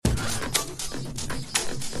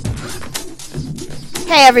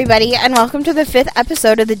Hey everybody, and welcome to the 5th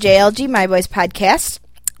episode of the JLG My Boys podcast.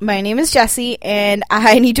 My name is Jessie, and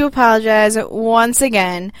I need to apologize once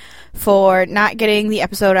again for not getting the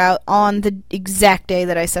episode out on the exact day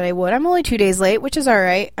that I said I would. I'm only 2 days late, which is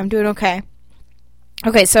alright. I'm doing okay.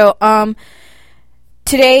 Okay, so,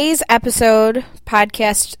 today's episode,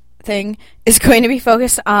 podcast thing, is going to be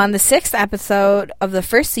focused on the 6th episode of the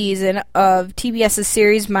first season of TBS's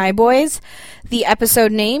series My Boys. The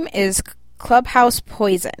episode name is Clubhouse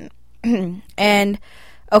Poison. And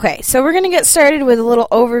okay, so we're going to get started with a little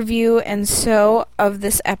overview of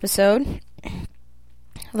this episode.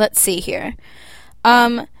 Let's see here.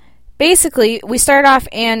 Basically, we start off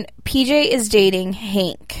and PJ is dating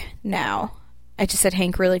Hank now. I just said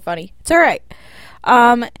Hank really funny. It's alright.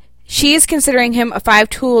 She is considering him a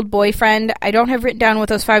 5-tooled boyfriend. I don't have written down what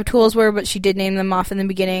those 5 tools were, but she did name them off in the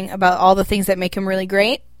beginning about all the things that make him really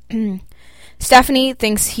great. Stephanie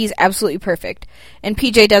thinks he's absolutely perfect. And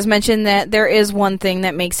PJ does mention that there is one thing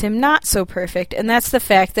that makes him not so perfect, and that's the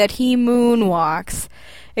fact that he moonwalks.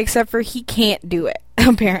 Except for he can't do it,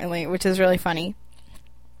 apparently, which is really funny.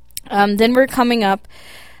 Then we're coming up.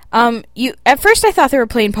 At first I thought they were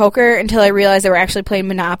playing poker until I realized they were actually playing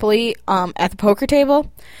Monopoly at the poker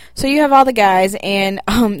table. So you have all the guys, and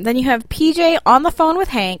then you have PJ on the phone with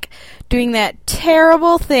Hank doing that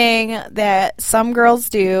terrible thing that some girls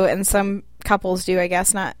do and some couples do, I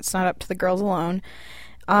guess. It's not up to the girls alone.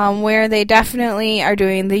 Where they definitely are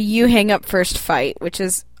doing the you hang up first fight, which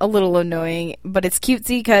is a little annoying, but it's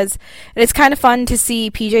cutesy because it's kind of fun to see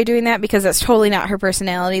PJ doing that because that's totally not her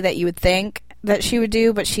personality that you would think that she would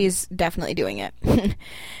do, but she's definitely doing it.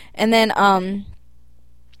 And then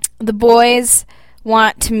the boys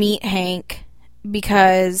want to meet Hank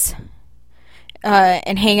because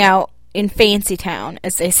and hang out in Fancy Town,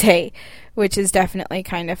 as they say, which is definitely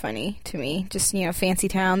kind of funny to me. Just, Fancy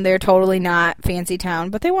Town. They're totally not Fancy Town,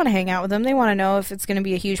 but they want to hang out with him. They want to know if it's going to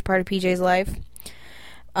be a huge part of PJ's life.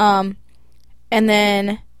 And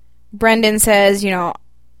then Brendan says,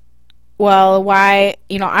 well, why,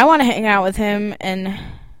 I want to hang out with him, and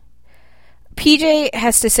PJ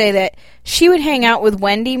has to say that she would hang out with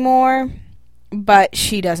Wendy more, but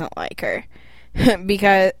she doesn't like her.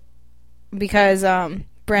 because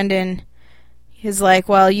Brendan is like,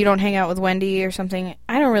 well, you don't hang out with Wendy or something.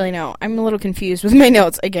 I don't really know. I'm a little confused with my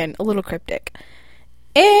notes. Again, a little cryptic.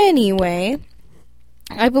 Anyway,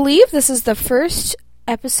 I believe this is the first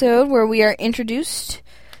episode where we are introduced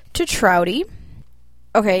to Trouty.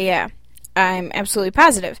 Okay, yeah. I'm absolutely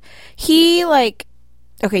positive. He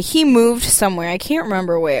moved somewhere. I can't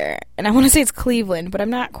remember where. And I want to say it's Cleveland, but I'm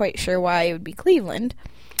not quite sure why it would be Cleveland.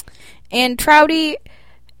 And Trouty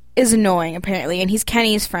is annoying, apparently, and he's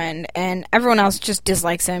Kenny's friend, and everyone else just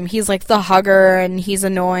dislikes him. He's like the hugger, and he's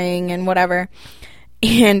annoying, and whatever.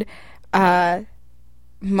 And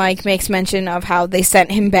Mike makes mention of how they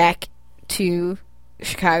sent him back to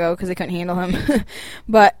Chicago because they couldn't handle him.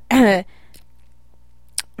 But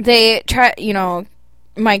they try,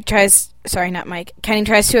 Kenny tries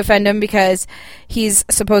to offend him because he's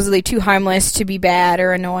supposedly too harmless to be bad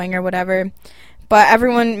or annoying or whatever. But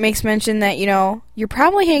everyone makes mention that, you're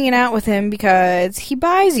probably hanging out with him because he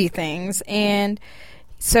buys you things, and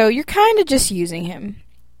so you're kind of just using him.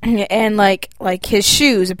 And like his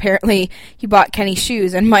shoes, apparently he bought Kenny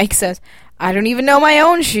shoes, and Mike says, I don't even know my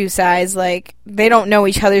own shoe size. Like, they don't know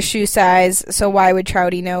each other's shoe size, so why would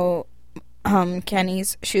Trouty know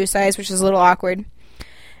Kenny's shoe size, which is a little awkward.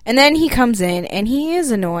 And then he comes in, and he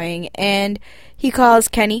is annoying, and he calls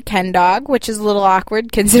Kenny Ken Dog, which is a little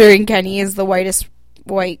awkward, considering Kenny is the whitest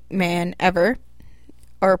white man ever,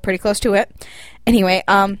 or pretty close to it. Anyway,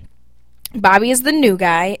 Bobby is the new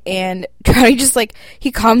guy, and Trouty just,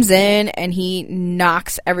 he comes in, and he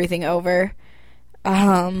knocks everything over.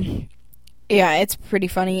 Yeah, it's pretty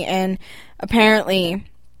funny, and apparently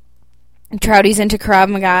Trouty's into Krav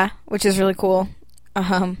Maga, which is really cool.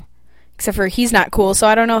 Except for he's not cool, so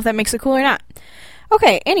I don't know if that makes it cool or not.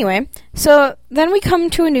 Okay, anyway, so then we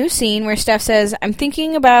come to a new scene where Steph says, I'm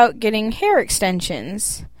thinking about getting hair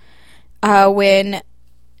extensions. When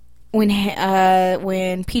PJ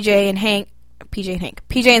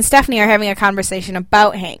and Stephanie are having a conversation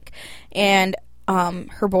about Hank and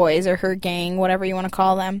her boys or her gang, whatever you want to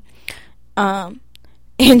call them. And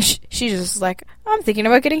she's just like, I'm thinking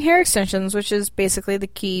about getting hair extensions, which is basically the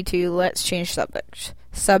key to let's change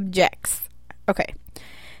subjects. Okay.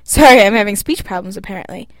 Sorry, I'm having speech problems,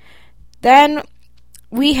 apparently. Then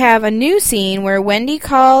we have a new scene where Wendy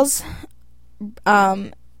calls,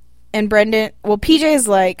 and Brendan, PJ's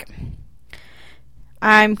like,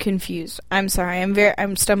 I'm confused. I'm sorry.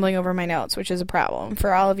 I'm stumbling over my notes, which is a problem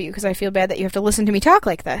for all of you, because I feel bad that you have to listen to me talk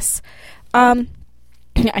like this.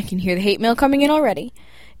 I can hear the hate mail coming in already.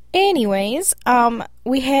 Anyways,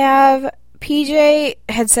 we have PJ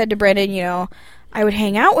had said to Brendan, I would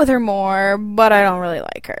hang out with her more, but I don't really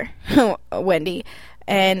like her, Wendy.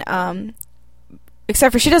 And,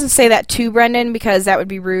 except for she doesn't say that to Brendan because that would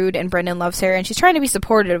be rude, and Brendan loves her, and she's trying to be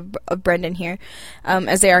supportive of Brendan here,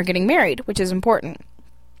 as they are getting married, which is important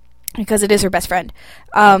because it is her best friend.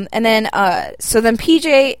 So then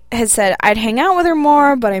PJ has said, I'd hang out with her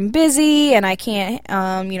more, but I'm busy, and I can't,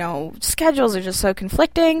 schedules are just so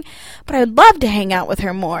conflicting, but I'd love to hang out with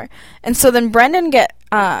her more. And so then Brendan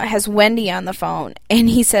has Wendy on the phone, and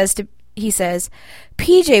he says,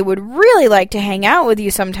 PJ would really like to hang out with you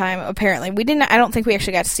sometime, apparently. I don't think we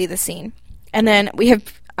actually got to see the scene. And then we have,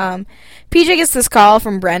 PJ gets this call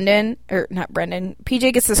from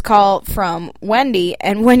PJ gets this call from Wendy,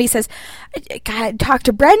 and Wendy says, I talked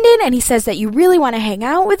to Brendan, and he says that you really want to hang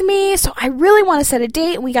out with me, so I really want to set a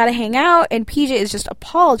date, and we got to hang out, and PJ is just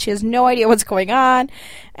appalled. She has no idea what's going on,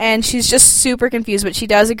 and she's just super confused, but she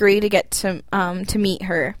does agree to get to meet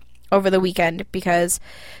her over the weekend because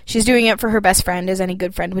she's doing it for her best friend, as any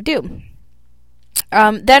good friend would do.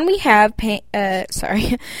 Then we have PJ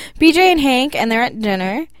and Hank, and they're at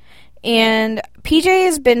dinner, and PJ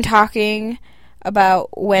has been talking about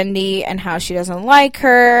Wendy and how she doesn't like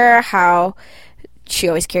her, how she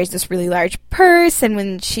always carries this really large purse, and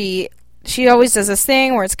when she always does this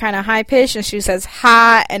thing where it's kind of high-pitched, and she says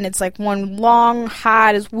hot, and it's like one long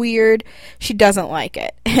hot is weird. She doesn't like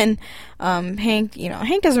it. And Hank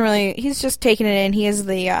doesn't really, he's just taking it in. He's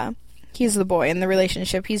the boy in the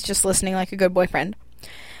relationship. He's just listening like a good boyfriend.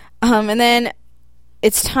 And then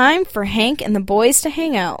it's time for Hank and the boys to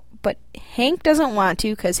hang out, but Hank doesn't want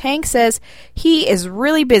to because Hank says he is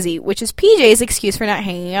really busy, which is PJ's excuse for not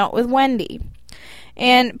hanging out with Wendy.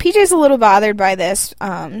 And PJ's a little bothered by this.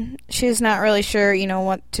 She's not really sure,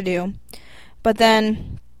 what to do. But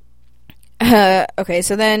then, so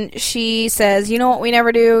then she says, you know what we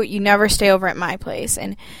never do? You never stay over at my place.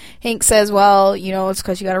 And Hank says, well, it's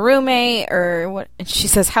because you got a roommate, or what? And she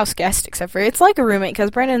says house guest, except for it's like a roommate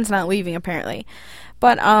because Brendan's not leaving, apparently.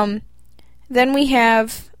 But, then we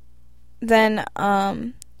have,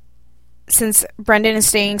 since Brendan is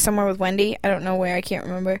staying somewhere with Wendy, I don't know where, I can't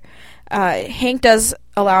remember, Hank does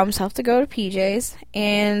allow himself to go to PJ's,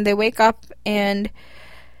 and they wake up, and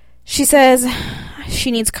she says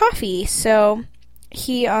she needs coffee, so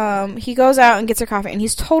he goes out and gets her coffee, and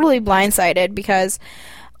he's totally blindsided because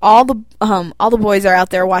all the boys are out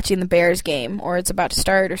there watching the Bears game, or it's about to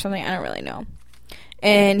start or something, I don't really know.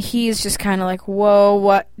 And he's just kind of like, whoa,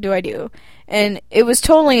 what do I do? And it was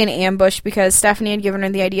totally an ambush because Stephanie had given her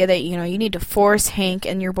the idea that, you need to force Hank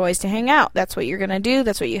and your boys to hang out. That's what you're going to do.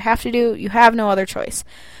 That's what you have to do. You have no other choice.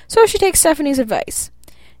 So she takes Stephanie's advice.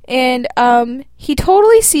 And he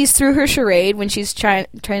totally sees through her charade when she's trying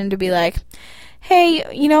to be like, hey,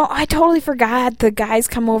 I totally forgot the guys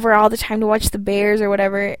come over all the time to watch the Bears or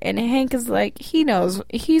whatever. And Hank is like, he knows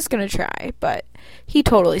he's going to try. But he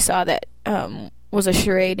totally saw that was a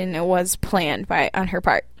charade and it was planned on her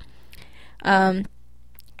part. And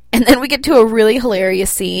then we get to a really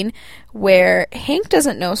hilarious scene where Hank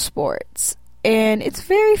doesn't know sports. And it's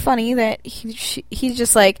very funny that he's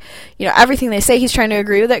just like, everything they say, he's trying to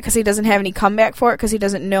agree with it because he doesn't have any comeback for it because he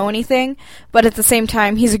doesn't know anything. But at the same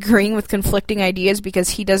time, he's agreeing with conflicting ideas because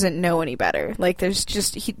he doesn't know any better. Like, there's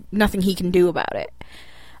just nothing he can do about it.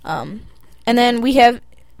 And then we have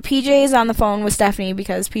PJ's on the phone with Stephanie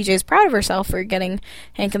because PJ's proud of herself for getting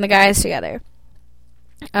Hank and the guys together.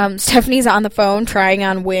 Stephanie's on the phone trying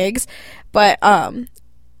on wigs, but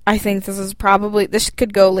I think this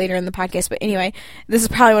could go later in the podcast, but anyway, this is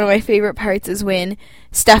probably one of my favorite parts is when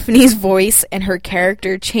Stephanie's voice and her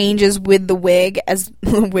character changes with the wig. As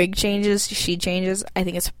the wig changes, she changes. I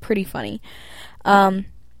think it's pretty funny. And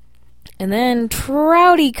then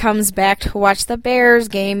Trouty comes back to watch the Bears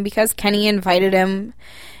game because Kenny invited him,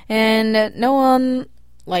 and no one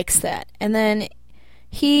likes that. And then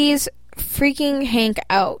he's freaking Hank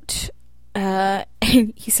out.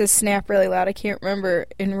 He says snap really loud. I can't remember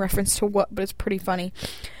in reference to what, but it's pretty funny.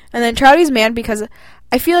 And then Trouty's mad because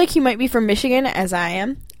I feel like he might be from Michigan, as I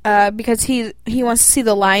am, because he wants to see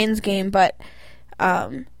the Lions game, but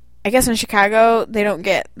I guess in Chicago they don't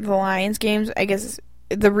get the Lions games. I guess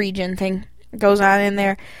the region thing goes on in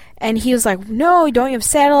there. And he was like, no, don't you have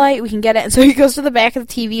satellite? We can get it. And so he goes to the back of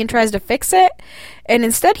the TV and tries to fix it. And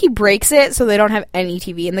instead he breaks it so they don't have any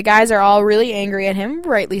TV. And the guys are all really angry at him,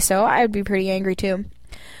 rightly so. I would be pretty angry too.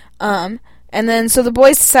 And then so the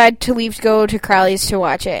boys decide to leave to go to Crowley's to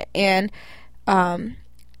watch it. And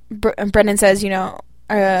Brendan says, if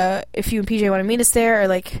you and PJ want to meet us there, or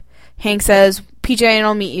like Hank says, PJ and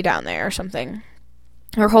I'll meet you down there or something.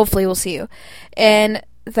 or hopefully we'll see you. And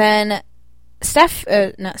then PJ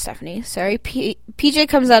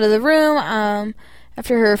comes out of the room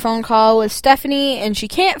after her phone call with Stephanie, and she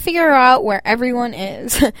can't figure out where everyone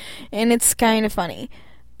is. And it's kind of funny.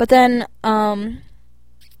 But then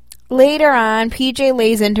later on, PJ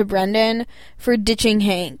lays into Brendan for ditching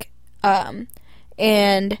Hank.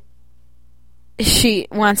 And she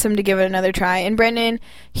wants him to give it another try. And Brendan,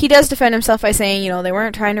 he does defend himself by saying, they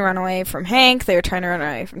weren't trying to run away from Hank. They were trying to run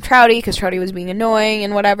away from Trouty because Trouty was being annoying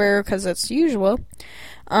and whatever, because that's usual.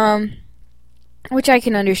 Which I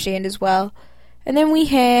can understand as well. And then we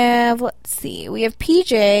have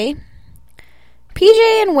PJ.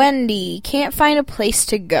 PJ and Wendy can't find a place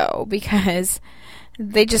to go because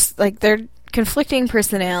they just, they're conflicting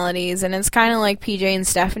personalities, and it's kind of like PJ and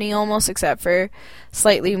Stephanie almost, except for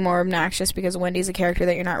slightly more obnoxious because Wendy's a character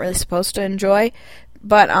that you're not really supposed to enjoy.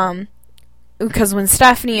 But, because when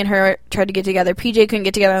Stephanie and her tried to get together, PJ couldn't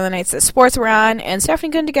get together on the nights that sports were on, and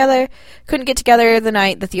Stephanie couldn't get together the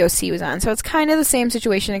night that the OC was on. So it's kind of the same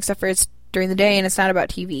situation, except for it's during the day and it's not about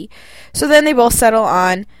TV. So then they both settle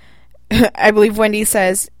on, I believe Wendy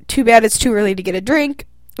says, too bad it's too early to get a drink,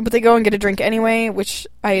 but they go and get a drink anyway, which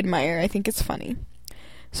I admire. I think it's funny.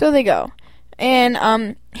 So they go. And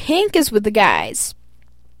Hank is with the guys.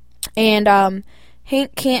 And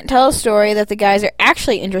Hank can't tell a story that the guys are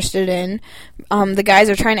actually interested in. The guys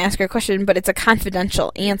are trying to ask her a question, but it's a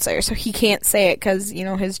confidential answer, so he can't say it because,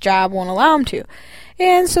 his job won't allow him to.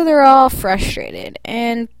 And so they're all frustrated.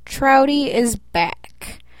 And Trouty is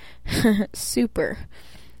back. Super.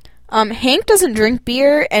 Hank doesn't drink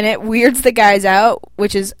beer, and it weirds the guys out,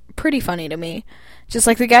 which is pretty funny to me. Just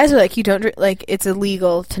the guys are like, you don't drink, it's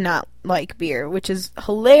illegal to not like beer, which is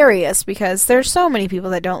hilarious because there's so many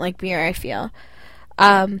people that don't like beer, I feel.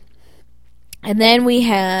 And then we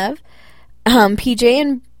have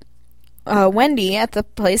PJ and Wendy at the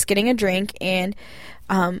place getting a drink, and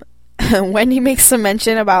Wendy makes some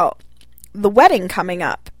mention about the wedding coming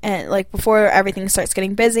up, and before everything starts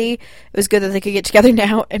getting busy, it was good that they could get together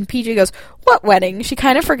now. And PJ goes, "What wedding?" She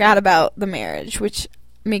kind of forgot about the marriage, which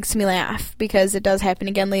makes me laugh because it does happen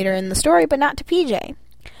again later in the story, but not to PJ.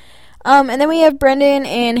 And then we have Brendan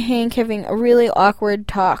and Hank having a really awkward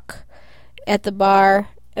talk at the bar,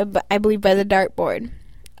 I believe by the dartboard.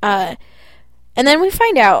 And then we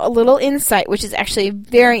find out a little insight, which is actually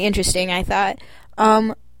very interesting, I thought.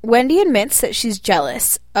 Wendy admits that she's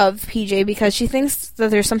jealous of PJ because she thinks that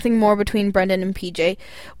there's something more between Brendan and PJ,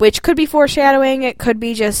 which could be foreshadowing. It could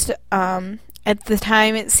be just, at the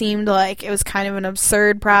time it seemed like it was kind of an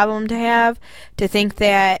absurd problem to have, to think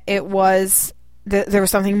that there was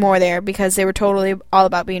something more there because they were totally all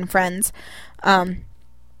about being friends.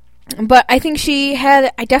 But I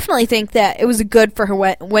definitely think that it was good for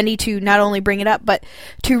Wendy to not only bring it up, but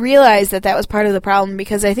to realize that was part of the problem,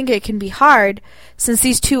 because I think it can be hard, since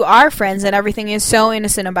these two are friends and everything is so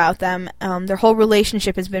innocent about them. Their whole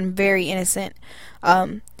relationship has been very innocent.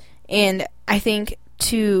 And I think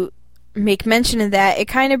to make mention of that, it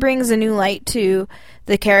kind of brings a new light to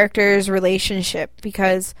the characters' relationship,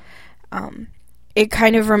 because it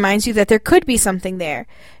kind of reminds you that there could be something there.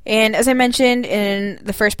 And as I mentioned in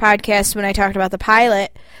the first podcast when I talked about the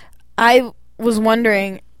pilot, I was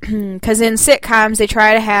wondering, because in sitcoms they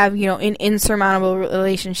try to have, an insurmountable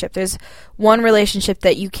relationship. There's one relationship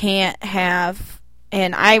that you can't have,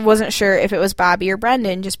 and I wasn't sure if it was Bobby or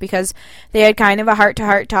Brendan, just because they had kind of a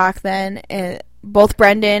heart-to-heart talk then. Both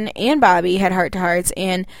Brendan and Bobby had heart-to-hearts,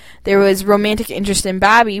 and there was romantic interest in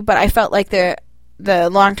Bobby, but I felt like the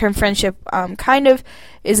long-term friendship kind of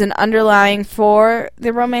is an underlying for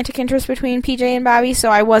the romantic interest between PJ and Bobby,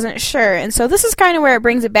 so I wasn't sure. And so this is kind of where it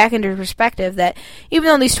brings it back into perspective, that even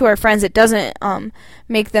though these two are friends, it doesn't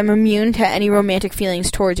make them immune to any romantic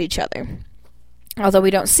feelings towards each other. Although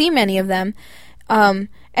we don't see many of them.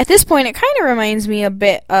 At this point, it kind of reminds me a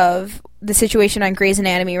bit of the situation on Grey's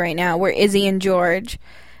Anatomy right now, where Izzy and George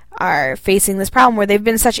are facing this problem where they've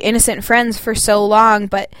been such innocent friends for so long,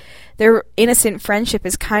 but their innocent friendship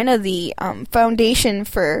is kind of the foundation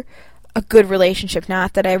for a good relationship.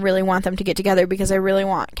 Not that I really want them to get together, because I really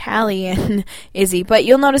want Callie and Izzy. But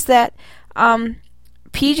you'll notice that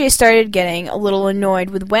PJ started getting a little annoyed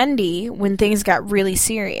with Wendy when things got really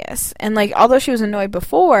serious. And, although she was annoyed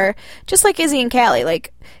before, just like Izzy and Callie,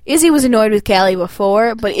 Izzy was annoyed with Callie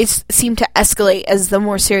before, but it seemed to escalate as the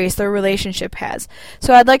more serious their relationship has.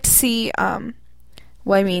 So I'd like to see, I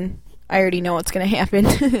already know what's going to happen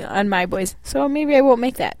on My Boys, so maybe I won't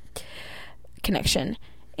make that connection.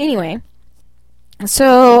 Anyway,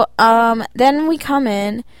 so then we come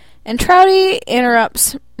in, and Trouty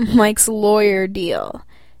interrupts Mike's lawyer deal.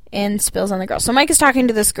 and spills on the girl. So Mike is talking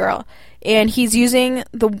to this girl, and he's using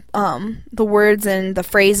the words and the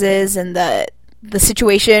phrases and the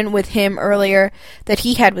situation with him earlier that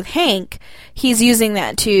he had with Hank. He's using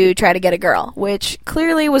that to try to get a girl, which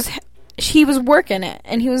clearly he was working it,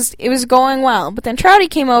 and it was going well. But then Trouty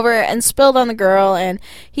came over and spilled on the girl, and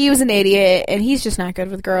he was an idiot, and he's just not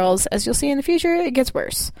good with girls. As you'll see in the future, it gets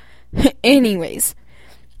worse. Anyways,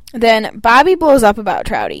 then Bobby blows up about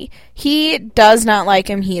Trouty. He does not like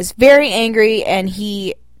him. He is very angry, and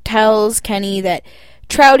he tells Kenny that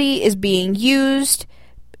Trouty is being used,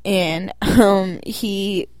 and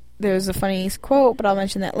there's a funny quote, but I'll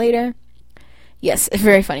mention that later. Yes,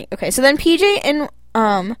 very funny. Okay, so then PJ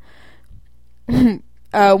and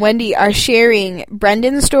Wendy are sharing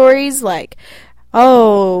Brendan stories, like,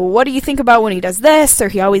 oh, what do you think about when he does this, or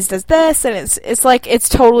he always does this, and it's like, it's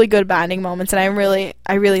totally good bonding moments, and I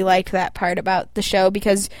really liked that part about the show,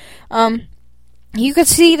 because you could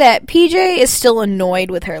see that PJ is still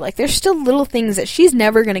annoyed with her. Like, there's still little things that she's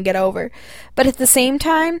never going to get over, but at the same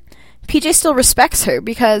time, PJ still respects her,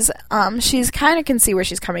 because she's kind of can see where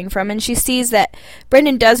she's coming from, and she sees that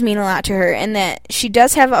Brendan does mean a lot to her, and that she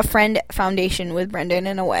does have a friend foundation with Brendan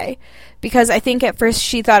in a way. Because I think at first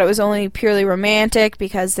she thought it was only purely romantic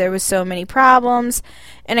because there was so many problems,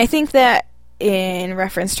 and I think that in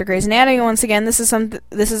reference to Grey's Anatomy, once again, this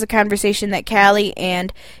is a conversation that Callie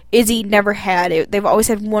and Izzy never had. They've always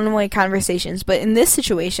had one-way conversations, but in this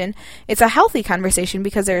situation, it's a healthy conversation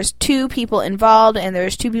because there's two people involved and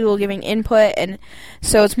there's two people giving input, and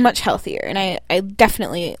so it's much healthier, and I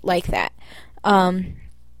definitely like that.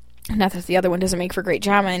 Not that the other one doesn't make for great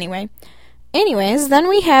drama anyway. Anyways, then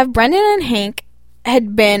we have Brendan and Hank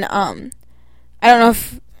had been, I don't know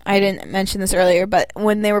if I didn't mention this earlier, but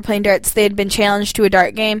when they were playing darts, they had been challenged to a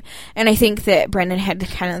dart game, and I think that Brendan had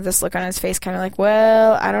kind of this look on his face, kind of like,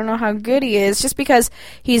 well, I don't know how good he is, just because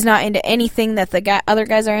he's not into anything that the other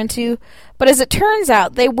guys are into. But as it turns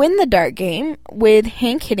out, they win the dart game with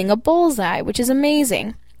Hank hitting a bullseye, which is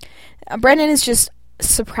amazing. Brendan is just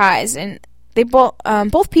surprised, and they both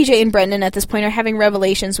PJ and Brendan at this point are having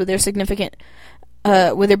revelations with their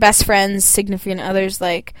with their best friends, significant others,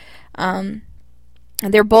 like,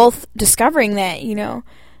 they're both discovering that,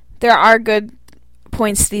 there are good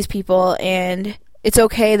points to these people, and it's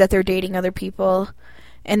okay that they're dating other people,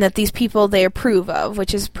 and that these people they approve of,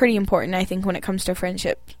 which is pretty important, I think, when it comes to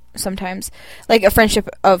friendship sometimes. Like a friendship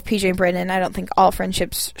of PJ and Brendan, I don't think all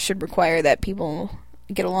friendships should require that people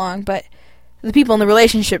get along, but the people in the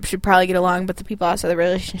relationship should probably get along, but the people outside the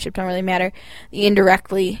relationship don't really matter. The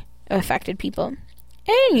indirectly affected people.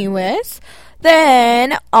 Anyways,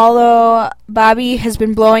 then, although Bobby has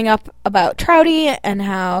been blowing up about Trouty and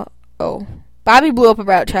Bobby blew up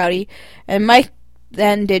about Trouty, and Mike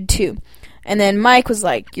then did too. And then Mike was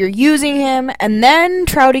like, you're using him, and then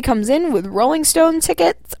Trouty comes in with Rolling Stone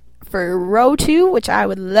tickets for row 2, which I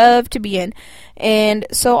would love to be in. And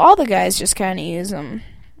so all the guys just kind of use him.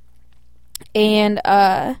 And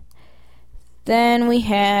then we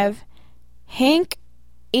have Hank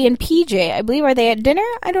and PJ, I believe, are they at dinner?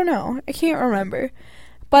 I don't know. I can't remember.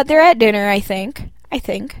 But they're at dinner, I think,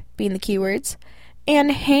 being the keywords.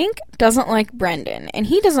 And Hank doesn't like Brendan, and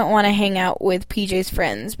he doesn't want to hang out with PJ's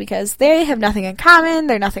friends because they have nothing in common,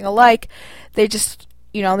 they're nothing alike. They just,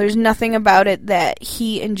 there's nothing about it that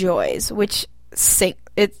he enjoys, which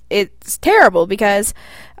it's terrible because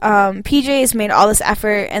PJ has made all this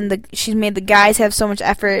effort, and she's made the guys have so much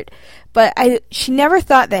effort, but she never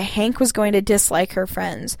thought that Hank was going to dislike her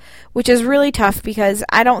friends, which is really tough because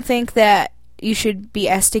I don't think that you should be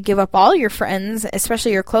asked to give up all your friends,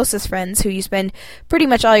 especially your closest friends who you spend pretty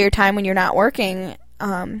much all your time when you're not working.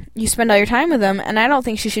 You spend all your time with them, and I don't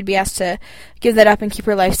think she should be asked to give that up and keep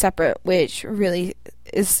her life separate, which really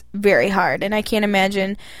is very hard, and I can't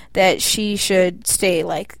imagine that she should stay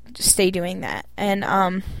doing that, and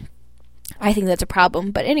I think that's a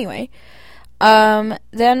problem. But anyway,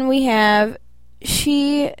 then we have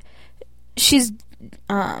she's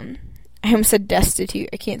I almost said destitute.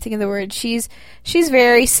 I can't think of the word. She's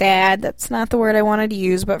very sad. That's not the word I wanted to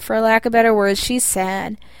use, but for lack of better words, she's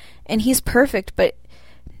sad. And he's perfect, but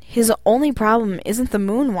his only problem isn't the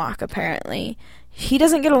moonwalk, apparently. He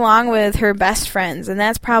doesn't get along with her best friends, and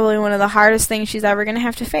that's probably one of the hardest things she's ever going to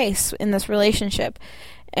have to face in this relationship.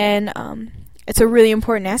 And it's a really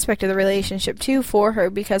important aspect of the relationship, too, for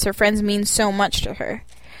her, because her friends mean so much to her.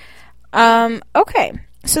 Okay.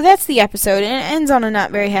 So that's the episode, and it ends on a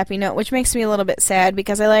not very happy note, which makes me a little bit sad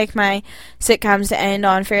because I like my sitcoms to end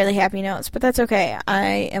on fairly happy notes, but that's okay. I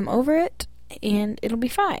am over it, and it'll be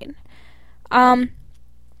fine.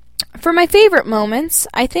 For my favorite moments,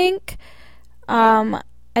 I think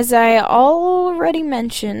as I already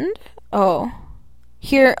mentioned,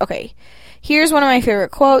 here's one of my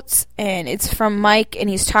favorite quotes, and it's from Mike, and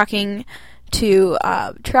he's talking to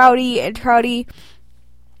Trouty, and Trouty,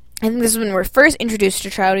 I think this is when we're first introduced to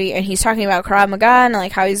Trouty, and he's talking about Krav Maga and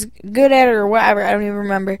like how he's good at it or whatever, I don't even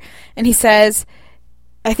remember, and he says,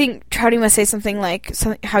 I think Trouty must say something like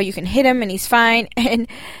how you can hit him and he's fine, and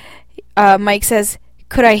Mike says,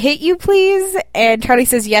 could I hit you please? And Trouty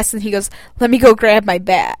says yes, and he goes, let me go grab my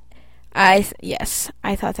bat. I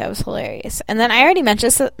thought that was hilarious. And then I already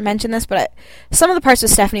mentioned this, but some of the parts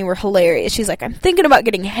with Stephanie were hilarious. She's like, I'm thinking about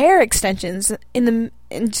getting hair extensions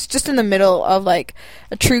just in the middle of like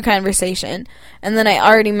a true conversation. And then I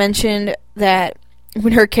already mentioned that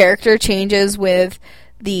when her character changes with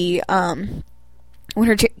the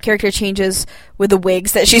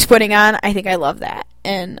wigs that she's putting on, I think I love that.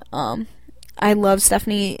 And I love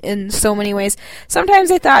Stephanie in so many ways.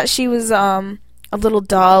 Sometimes I thought she was a little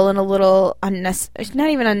dull and a little not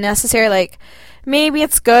even unnecessary. Like, maybe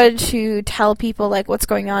it's good to tell people like what's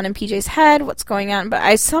going on in PJ's head, what's going on, but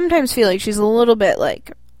I sometimes feel like she's a little bit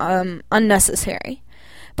like unnecessary.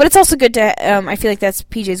 But it's also good to I feel like that's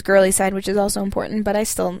PJ's girly side, which is also important, but she's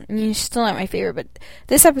still not my favorite, but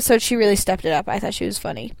this episode she really stepped it up. I thought she was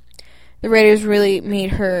funny. The writers really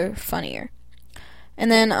made her funnier.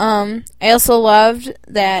 And then I also loved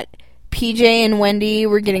that PJ and Wendy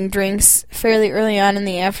were getting drinks fairly early on in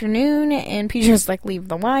the afternoon, and PJ was like, leave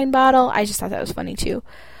the wine bottle. I just thought that was funny too.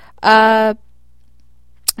 Let's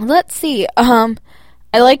see. I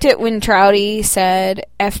liked it when Trouty said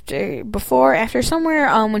after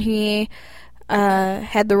somewhere when he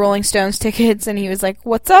had the Rolling Stones tickets, and he was like,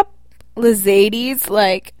 what's up, Lizadies?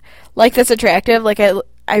 Like that's attractive. Like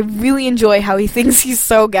I really enjoy how he thinks he's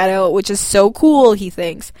so ghetto, which is so cool, he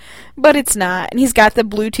thinks. But it's not. And he's got the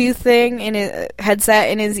Bluetooth thing in his headset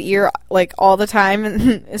in his ear, like, all the time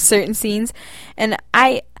in certain scenes. And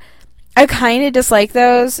I kind of dislike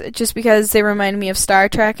those, just because they remind me of Star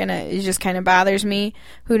Trek, and it just kind of bothers me.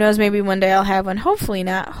 Who knows, maybe one day I'll have one. Hopefully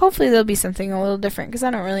not. Hopefully there'll be something a little different, because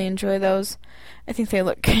I don't really enjoy those. I think they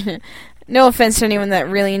look kind of... No offense to anyone that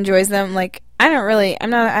really enjoys them. Like, I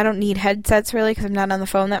don't need headsets really, because I'm not on the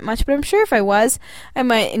phone that much, but I'm sure if I was, I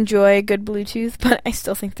might enjoy a good Bluetooth, but I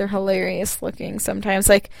still think they're hilarious looking sometimes.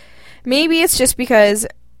 Like, maybe it's just because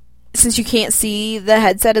since you can't see the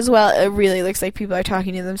headset as well, it really looks like people are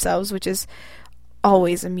talking to themselves, which is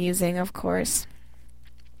always amusing, of course.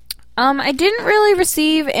 I didn't really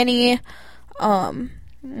receive any,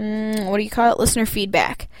 listener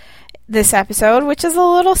feedback this episode, which is a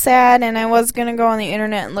little sad, and I was going to go on the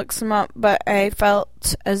internet and look some up, but I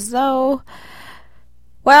felt as though,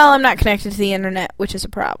 well, I'm not connected to the internet, which is a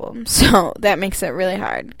problem, so that makes it really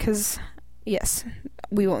hard, because, yes,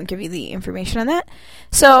 we won't give you the information on that.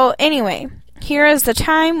 So, anyway, here is the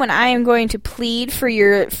time when I am going to plead for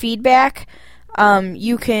your feedback.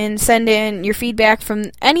 You can send in your feedback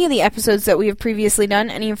from any of the episodes that we have previously done,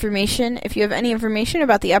 any information. If you have any information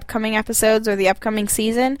about the upcoming episodes or the upcoming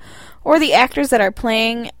season, or the actors that are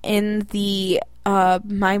playing in the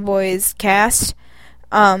My Boys cast,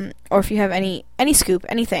 or if you have any scoop,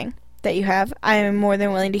 anything that you have, I am more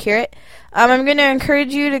than willing to hear it. I'm going to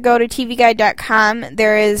encourage you to go to tvguide.com.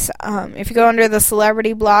 There is, if you go under the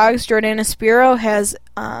celebrity blogs, Jordana Spiro has...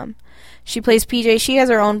 she plays PJ. She has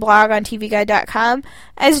her own blog on tvguide.com,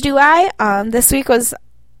 as do I. This week was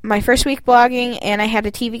my first week blogging, and I had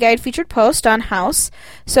a TV Guide featured post on House.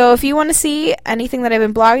 So if you want to see anything that I've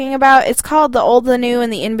been blogging about, it's called The Old, The New,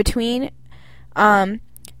 and The In-Between.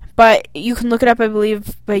 But you can look it up, I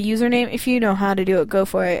believe, by username. If you know how to do it, go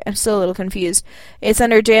for it. I'm still a little confused. It's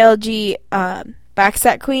under JLG Box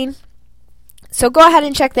Set Queen. So go ahead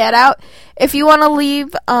and check that out. If you want to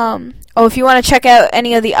leave, if you want to check out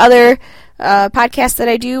any of the other podcasts that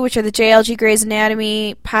I do, which are the JLG Grey's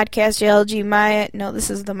Anatomy podcast, this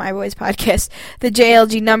is the My Boys podcast, the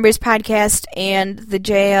JLG Numbers podcast, and the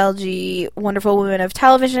JLG Wonderful Women of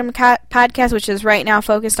Television podcast, which is right now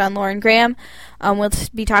focused on Lauren Graham. We'll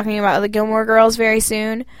be talking about the Gilmore Girls very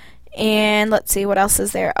soon. And let's see, what else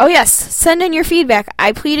is there? Oh yes, send in your feedback.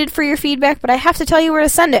 I pleaded for your feedback, but I have to tell you where to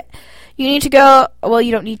send it. You need to go, well,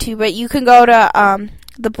 you don't need to, but you can go to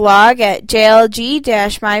the blog at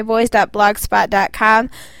jlg-myboys.blogspot.com.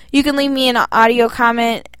 You can leave me an audio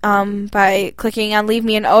comment by clicking on Leave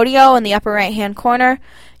Me an Audio in the upper right-hand corner.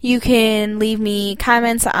 You can leave me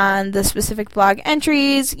comments on the specific blog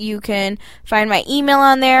entries. You can find my email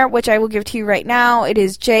on there, which I will give to you right now. It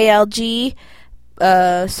is jlg...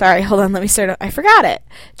 hold on, let me start. I forgot it.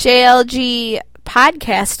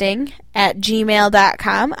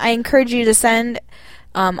 jlgpodcasting@gmail.com. I encourage you to send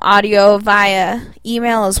audio via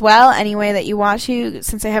email as well, any way that you want to,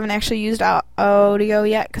 since I haven't actually used audio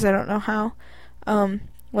yet, because I don't know how.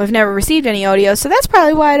 I've never received any audio, so that's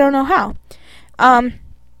probably why I don't know how.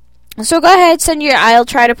 So go ahead, I'll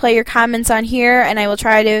try to play your comments on here, and I will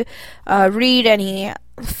try to read any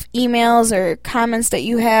emails or comments that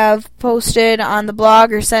you have posted on the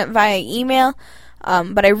blog or sent via email.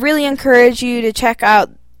 But I really encourage you to check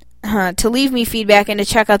out, to leave me feedback and to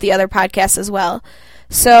check out the other podcasts as well.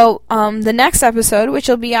 So the next episode, which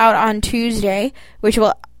will be out on Tuesday,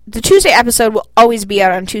 the Tuesday episode will always be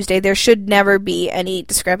out on Tuesday. There should never be any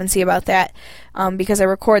discrepancy about that, because I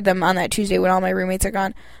record them on that Tuesday when all my roommates are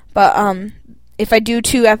gone. But if I do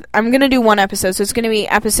I'm going to do one episode, so it's going to be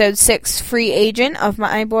episode 6, Free Agent of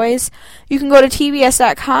My Boys. You can go to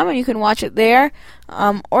tbs.com and you can watch it there,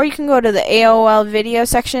 or you can go to the AOL video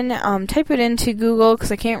section, type it into Google,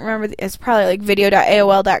 because I can't remember, it's probably like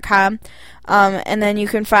video.aol.com, and then you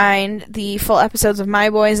can find the full episodes of My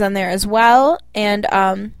Boys on there as well, and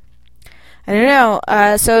I don't know,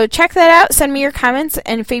 so check that out, send me your comments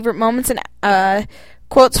and favorite moments and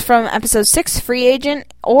quotes from episode 6, Free Agent,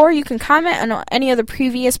 or you can comment on any of the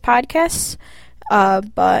previous podcasts.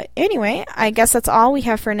 But anyway, I guess that's all we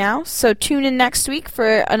have for now. So tune in next week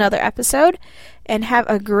for another episode, and have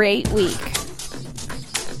a great week.